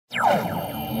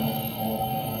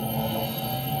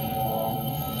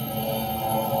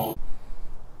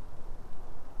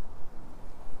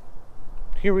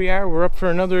here we are. We're up for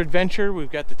another adventure.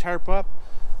 We've got the tarp up.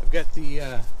 I've got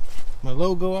the my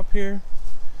logo up here.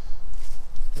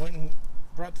 Went and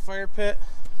brought the fire pit.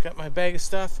 Got my bag of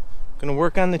stuff. Gonna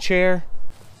work on the chair.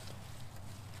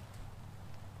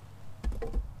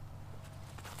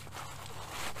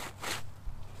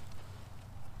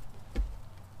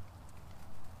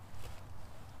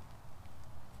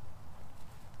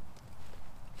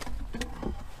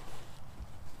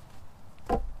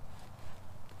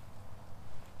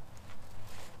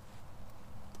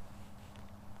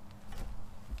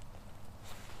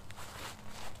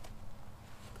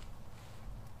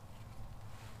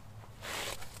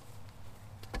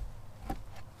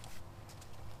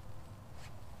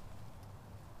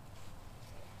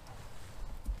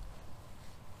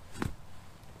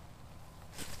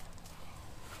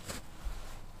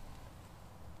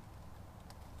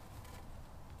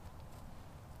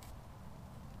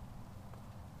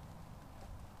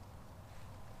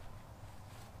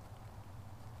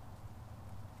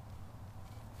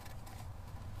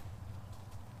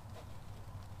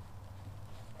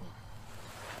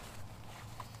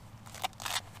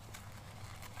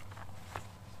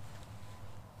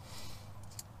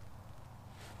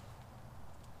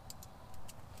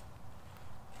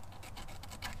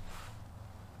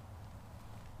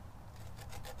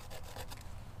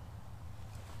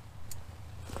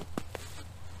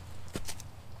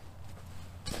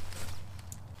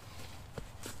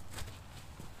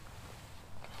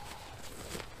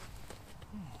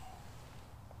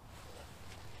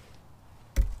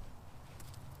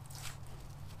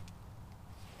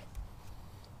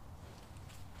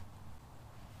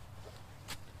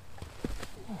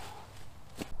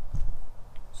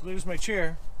 So there's my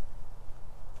chair.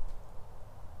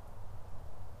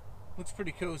 Looks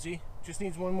pretty cozy. Just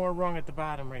needs one more rung at the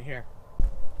bottom right here.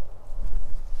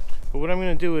 But what I'm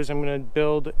going to do is I'm going to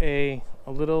build a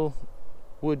little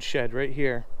wood shed right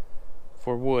here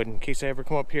for wood. In case I ever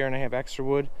come up here and I have extra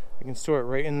wood, I can store it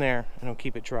right in there and it'll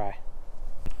keep it dry.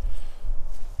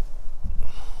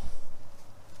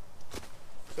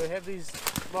 So I have these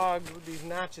logs with these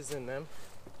notches in them.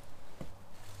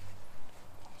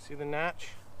 See the notch?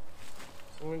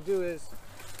 What I'm going to do is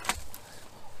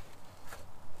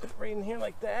put it right in here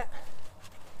like that.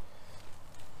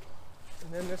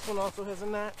 And then this one also has a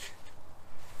notch.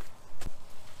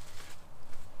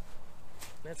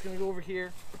 That's going to go over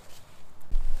here.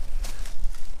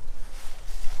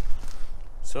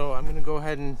 So I'm going to go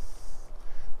ahead and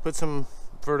put some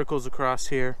verticals across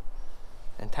here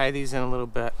and tie these in a little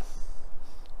bit.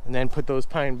 And then put those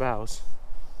pine boughs,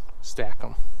 stack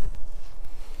them.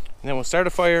 And then we'll start a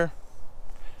fire.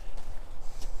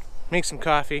 Make some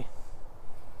coffee.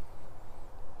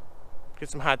 Get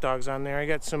some hot dogs on there. I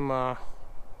got some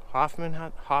Hoffman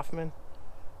or Kaufman?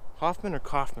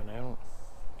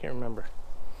 Can't remember.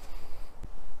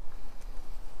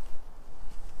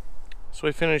 So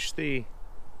I finished the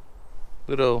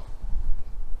little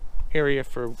area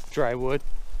for dry wood.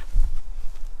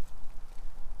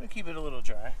 I'm gonna keep it a little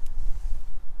dry.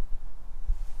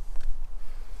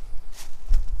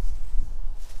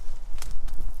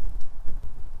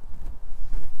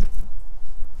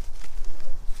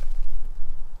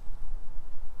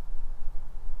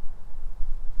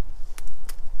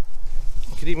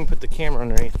 Could even put the camera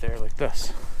underneath there like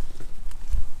this.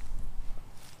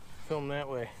 Film that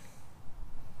way.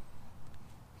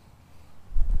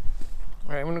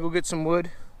 Alright, I'm gonna go get some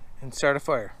wood and start a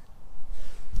fire.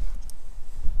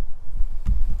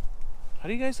 How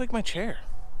do you guys like my chair?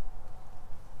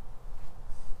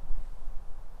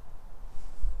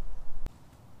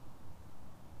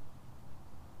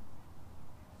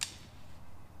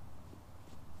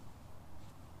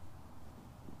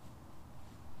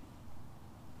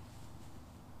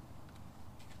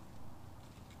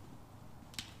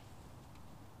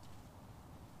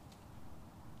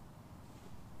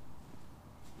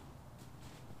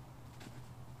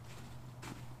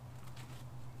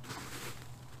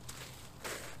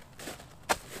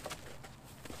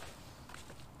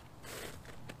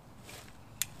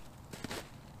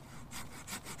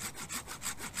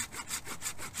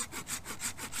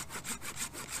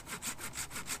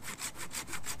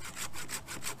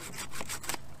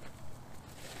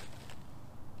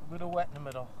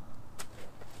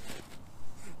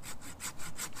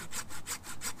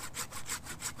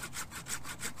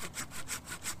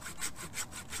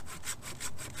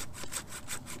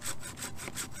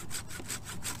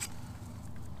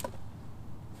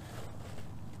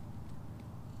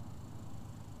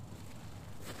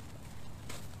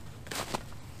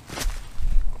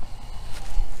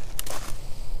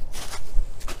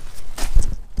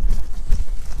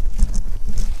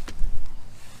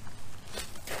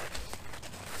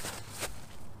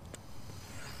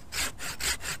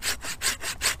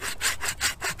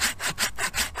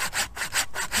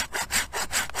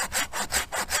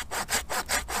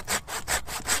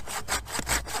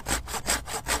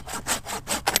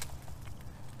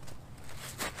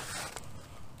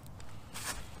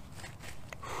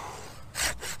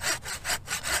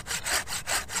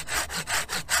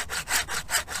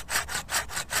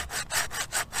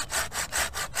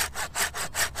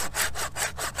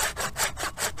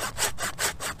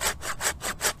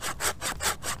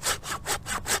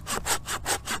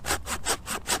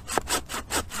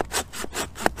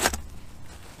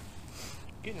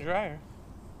 dryer.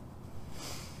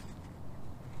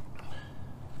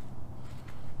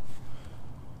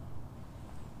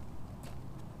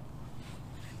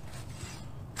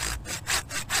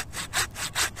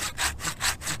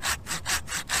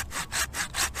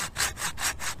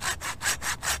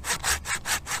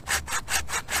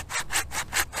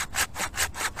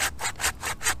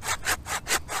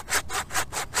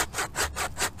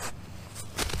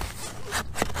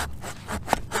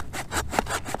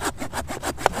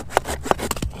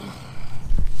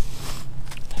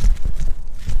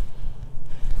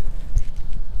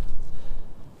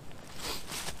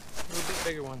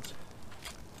 Bigger ones.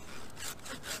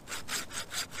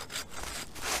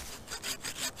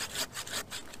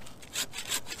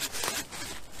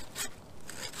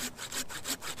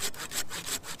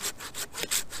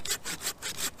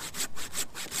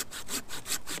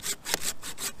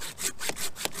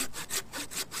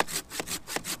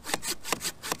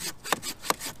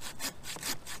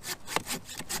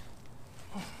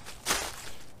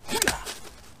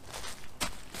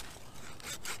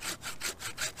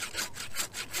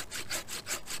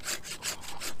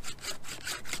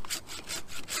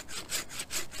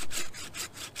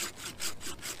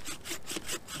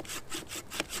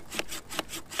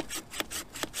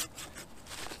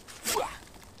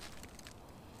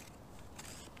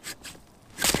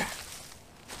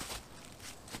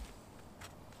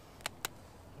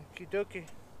 Okie dokie.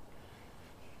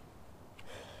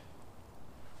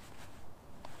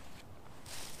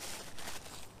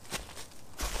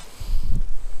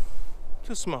 It's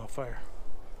a small fire.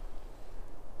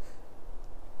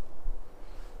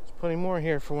 There's plenty more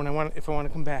here for when if I want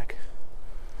to come back.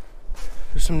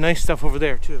 There's some nice stuff over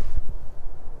there too.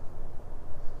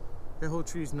 That whole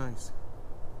tree's nice.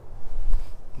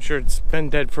 I'm sure it's been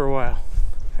dead for a while,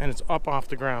 and it's up off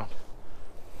the ground.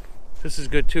 This is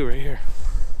good too, right here.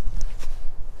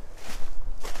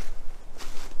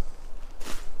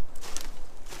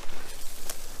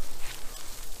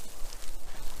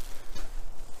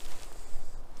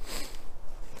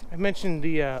 I mentioned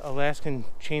the Alaskan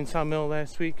chainsaw mill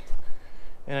last week,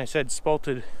 and I said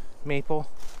spalted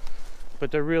maple, but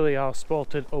they're really all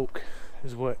spalted oak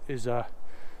is what is the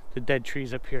dead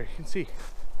trees up here. You can see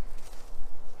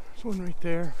there's one right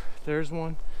there, there's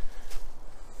one,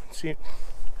 see it,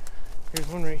 here's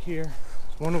one right here,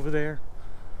 there's one over there,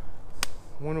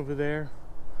 one over there,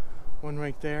 one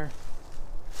right there,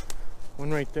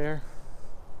 one right there,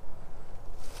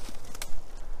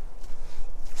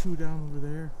 two down over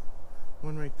there,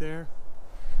 one right there.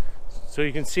 So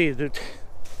you can see that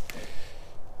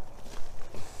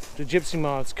the gypsy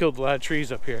moths killed a lot of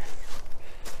trees up here.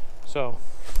 So,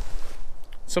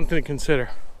 something to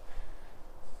consider.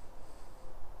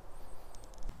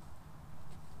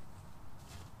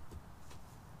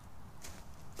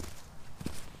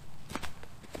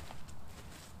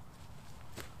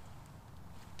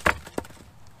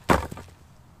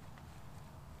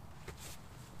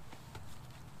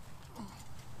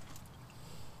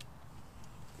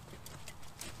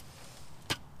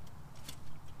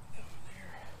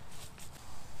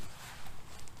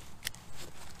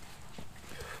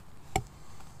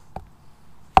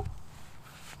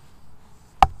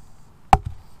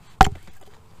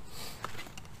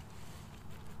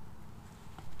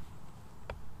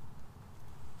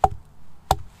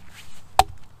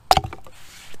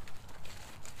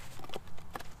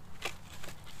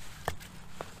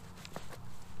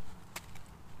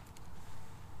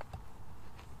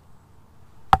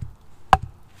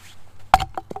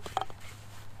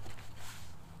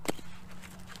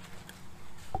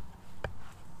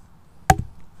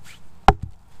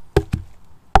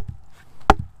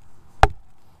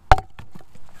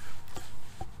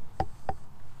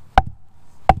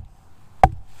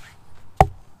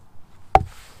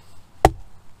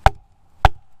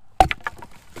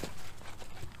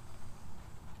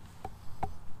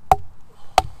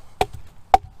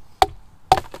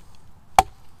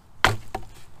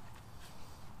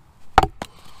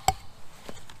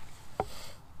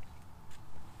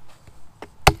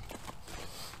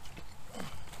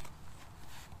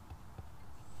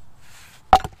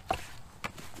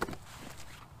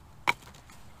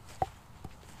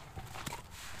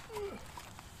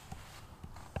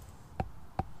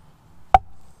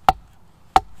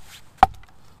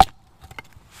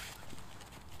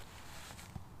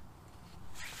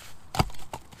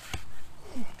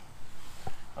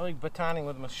 I like batoning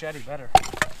with a machete better.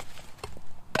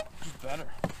 Just better.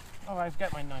 Oh, I've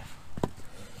got my knife.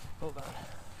 Hold on.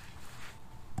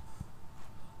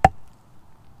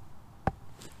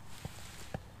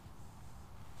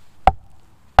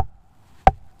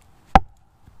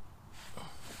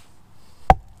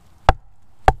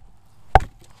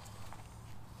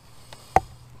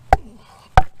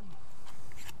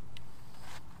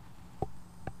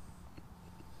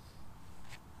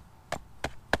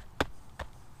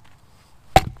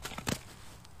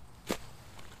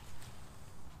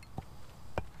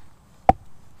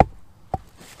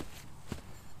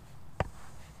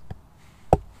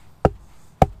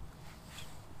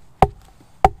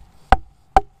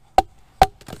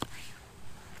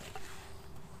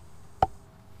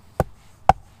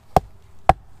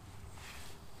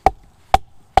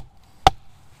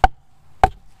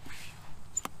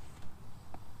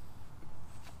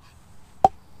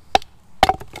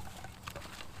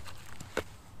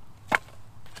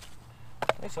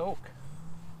 Nice oak.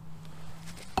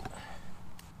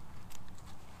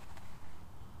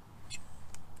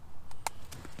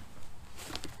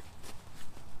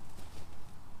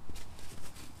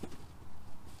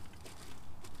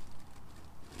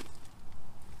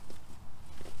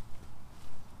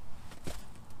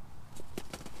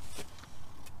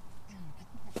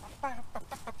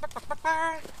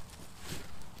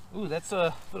 Ooh, that's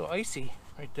a little icy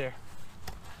right there.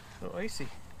 A little icy.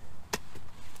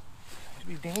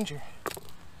 Could be danger. Could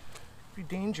be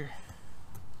danger.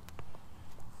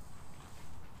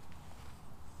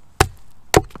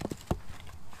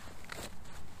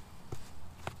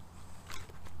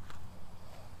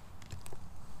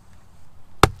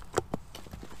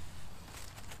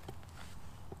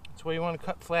 That's why you want to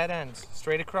cut flat ends,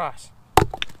 straight across,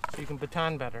 so you can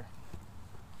baton better.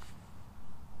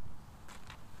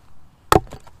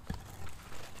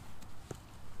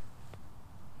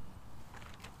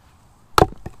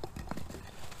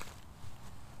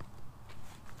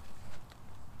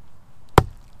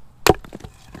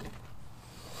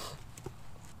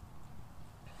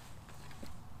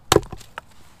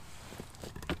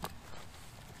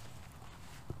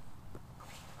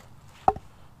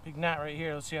 Big knot right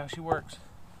here. Let's see how she works.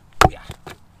 Yeah.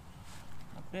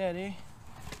 Not bad, eh?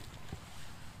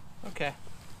 Okay.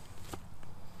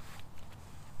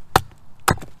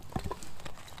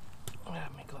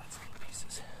 Make lots of little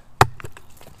pieces.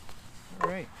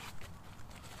 Alright.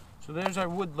 So there's our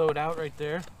wood load out right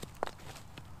there.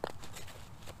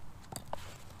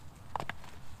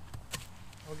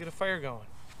 We'll get a fire going.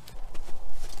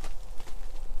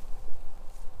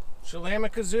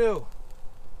 Shalamikazoo.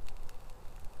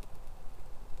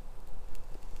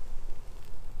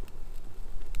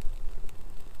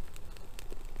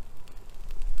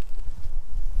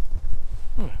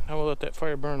 Now we'll let that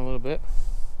fire burn a little bit.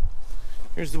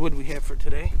 Here's the wood we have for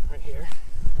today, right here.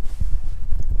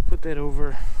 Put that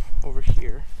over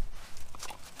here.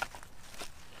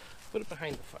 Put it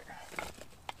behind the fire.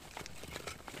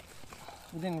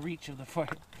 Within reach of the fire.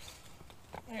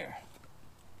 There.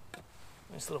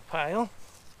 Nice little pile.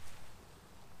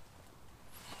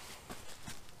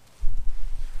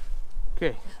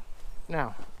 Okay,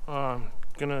 now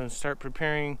gonna start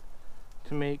preparing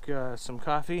to make some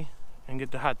coffee and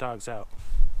get the hot dogs out.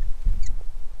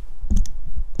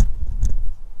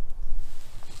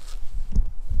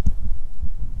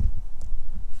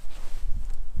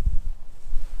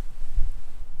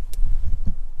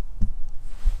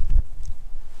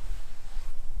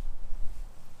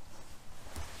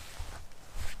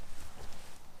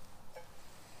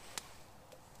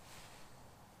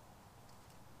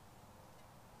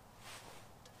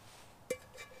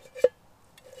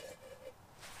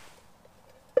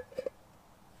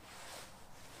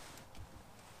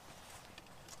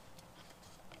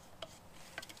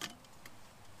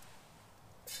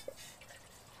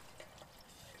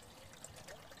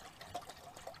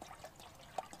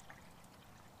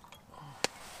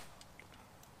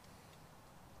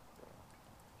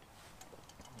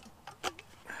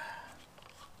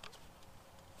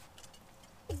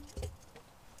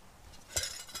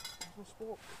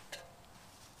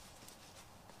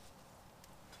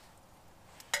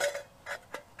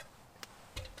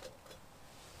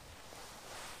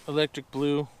 Electric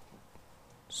blue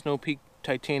Snow Peak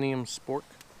titanium spork.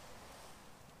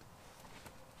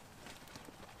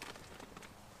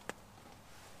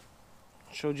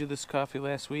 Showed you this coffee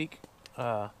last week.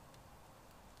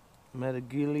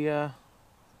 Mediglia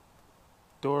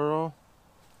Doro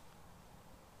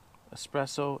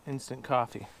espresso instant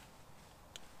coffee.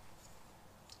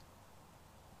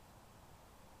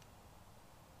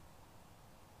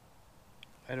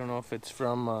 I don't know if it's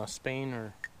from Spain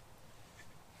or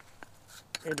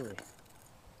Italy.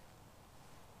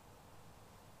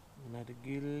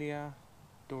 Mediglia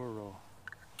Doro.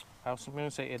 I'm going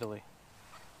to say Italy.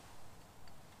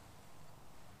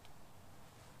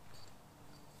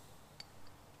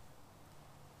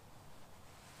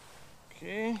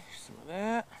 Okay, some of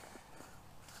that.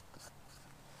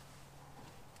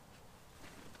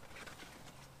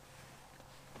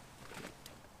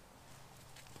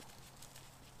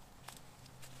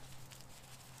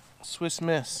 Swiss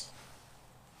Miss.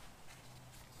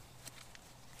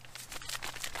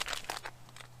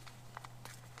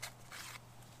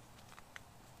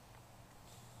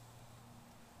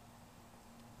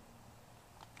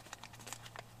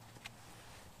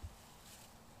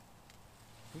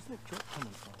 Where's that drip coming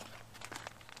from?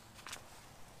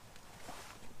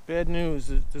 Bad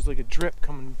news, there's like a drip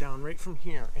coming down right from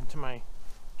here into my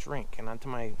drink and onto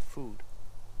my food.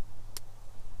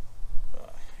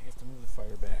 You have to move the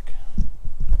fire back.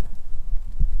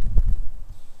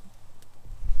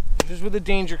 Here's where the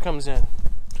danger comes in.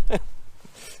 Here's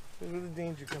where the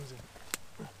danger comes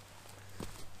in.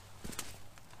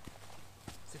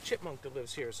 It's a chipmunk that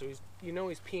lives here, so he's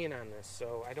peeing on this,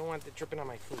 so I don't want it dripping on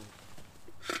my food.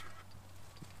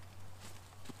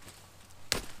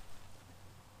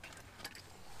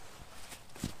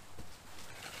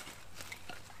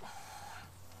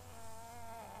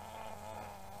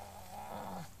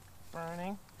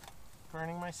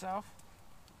 Burning myself.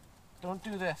 Don't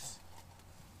do this.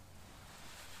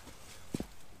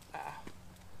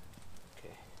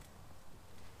 Okay.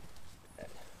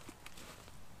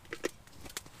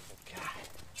 God.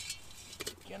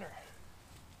 Beginner.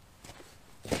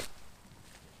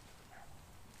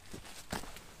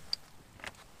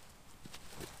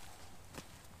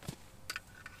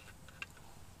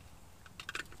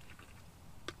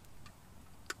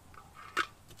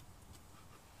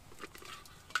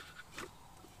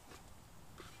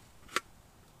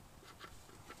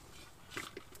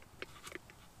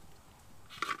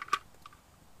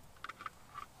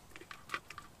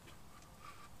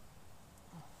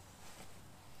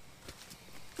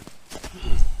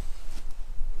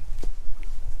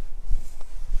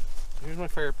 Here's my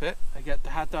fire pit. I got the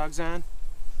hot dogs on.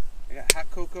 I got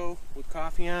hot cocoa with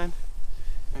coffee on.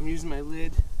 I'm using my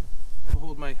lid to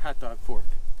hold my hot dog fork.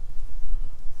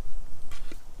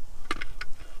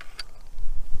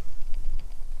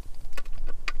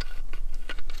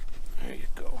 There you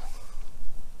go.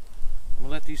 I'm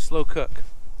gonna let these slow cook.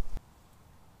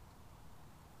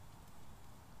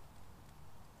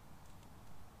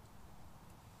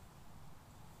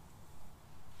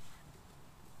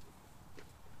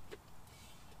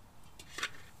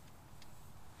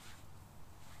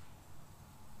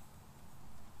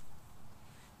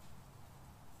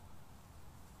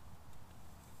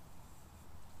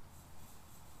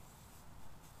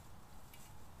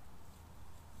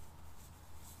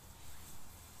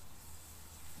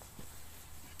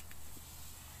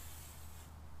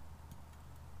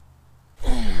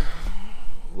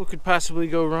 What could possibly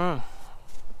go wrong?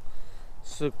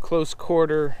 It's a close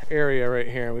quarter area right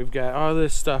here. We've got all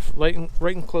this stuff right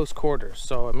in close quarters.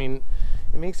 So I mean,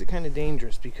 it makes it kind of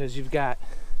dangerous because you've got,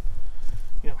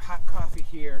 hot coffee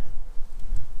here,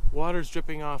 water's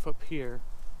dripping off up here.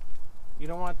 You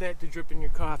don't want that to drip in your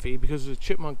coffee because there's a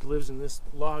chipmunk that lives in this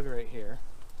log right here.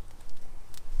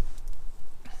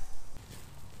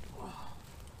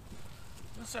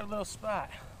 This is our little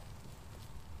spot.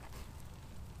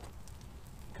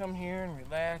 Come here and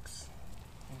relax,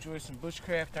 enjoy some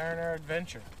Bushcraft R&R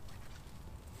adventure.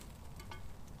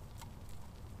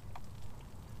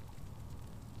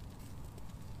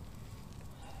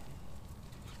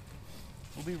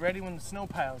 We'll be ready when the snow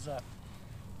piles up.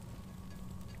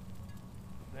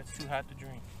 That's too hot to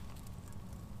drink.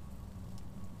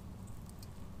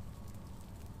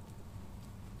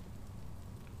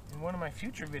 In one of my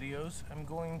future videos, I'm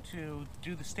going to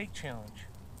do the steak challenge.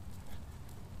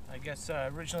 I guess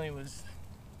originally it was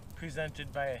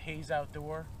presented by a Hayes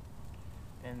Outdoor,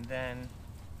 and then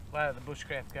a lot of the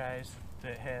bushcraft guys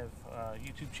that have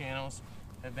YouTube channels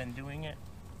have been doing it.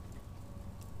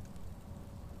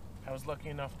 I was lucky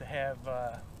enough to have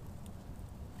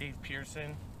Dave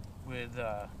Pearson with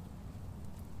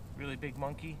Really Big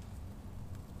Monkey.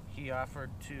 He offered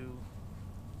to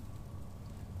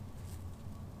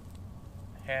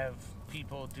have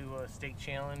people do a steak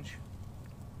challenge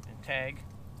and tag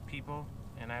people,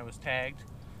 and I was tagged,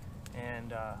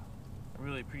 and I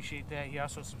really appreciate that. He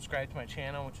also subscribed to my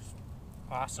channel, which is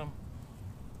awesome.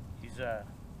 He's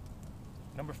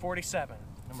number 47.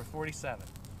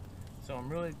 So I'm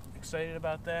really excited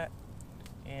about that,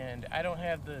 and I don't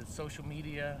have the social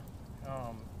media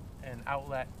and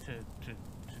outlet to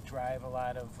drive a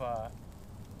lot of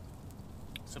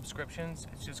subscriptions.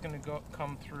 It's just going to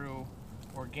come through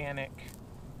organic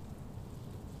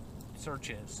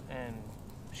searches and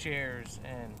shares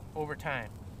and over time.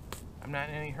 I'm not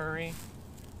in any hurry.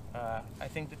 I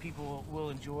think that people will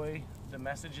enjoy the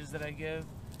messages that I give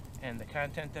and the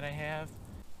content that I have.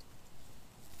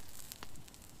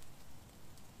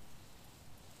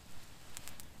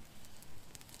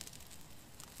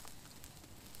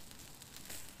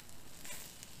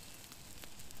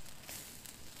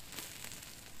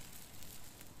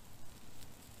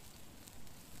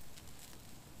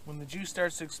 When the juice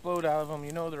starts to explode out of them,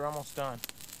 you know they're almost done.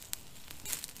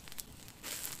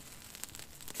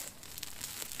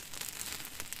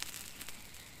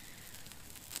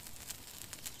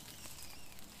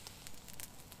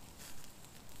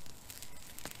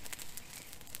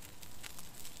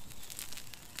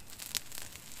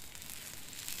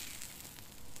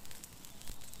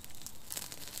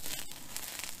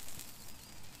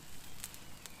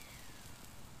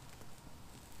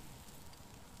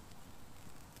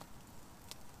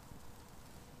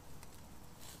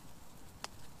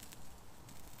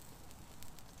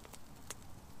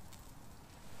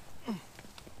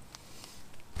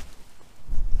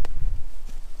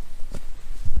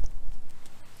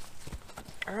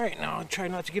 Alright, now I'll try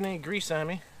not to get any grease on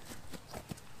me.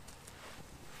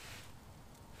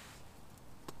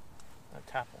 That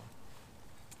top one.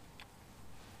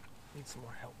 Need some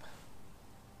more help.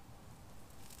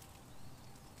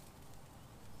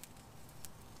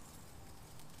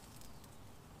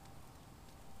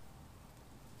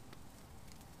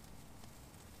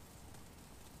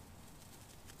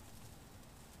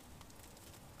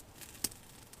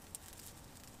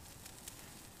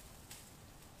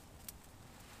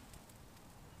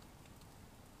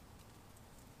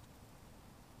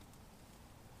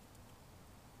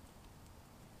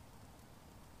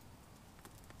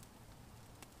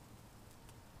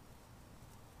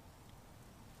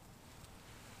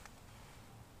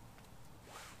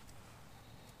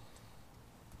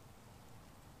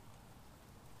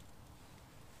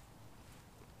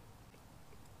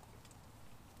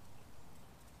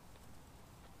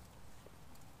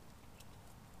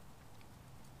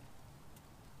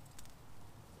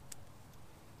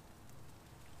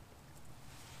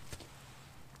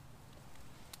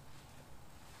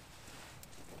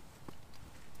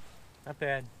 Not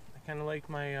bad. I kind of like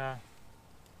my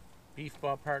beef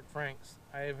ballpark franks.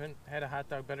 I haven't had a hot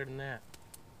dog better than that.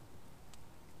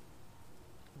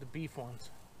 The beef ones.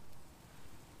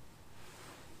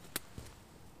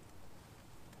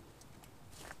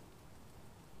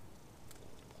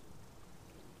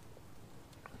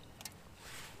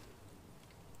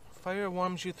 Fire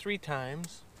warms you 3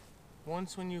 times.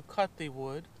 Once when you cut the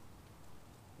wood,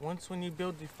 once when you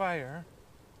build the fire,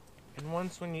 and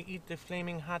once when you eat the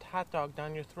flaming hot hot dog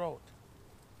down your throat,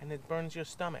 and it burns your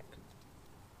stomach.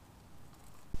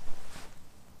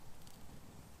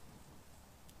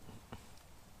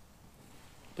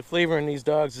 The flavor in these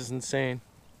dogs is insane.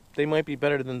 They might be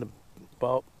better than the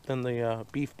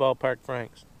beef ballpark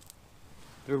franks.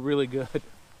 They're really good.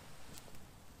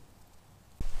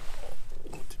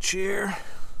 The chair,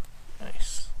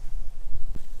 nice.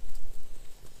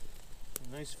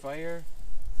 Nice fire.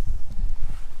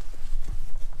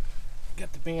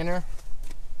 Got the banner,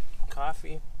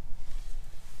 coffee.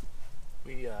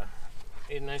 We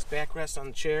ate a nice backrest on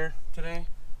the chair today.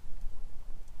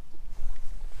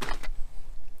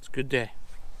 It's a good day.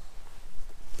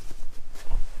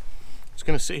 Just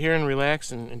gonna sit here and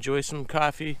relax and enjoy some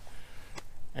coffee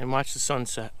and watch the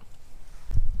sunset.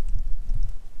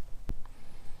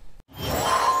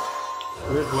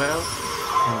 Live well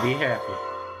and be happy.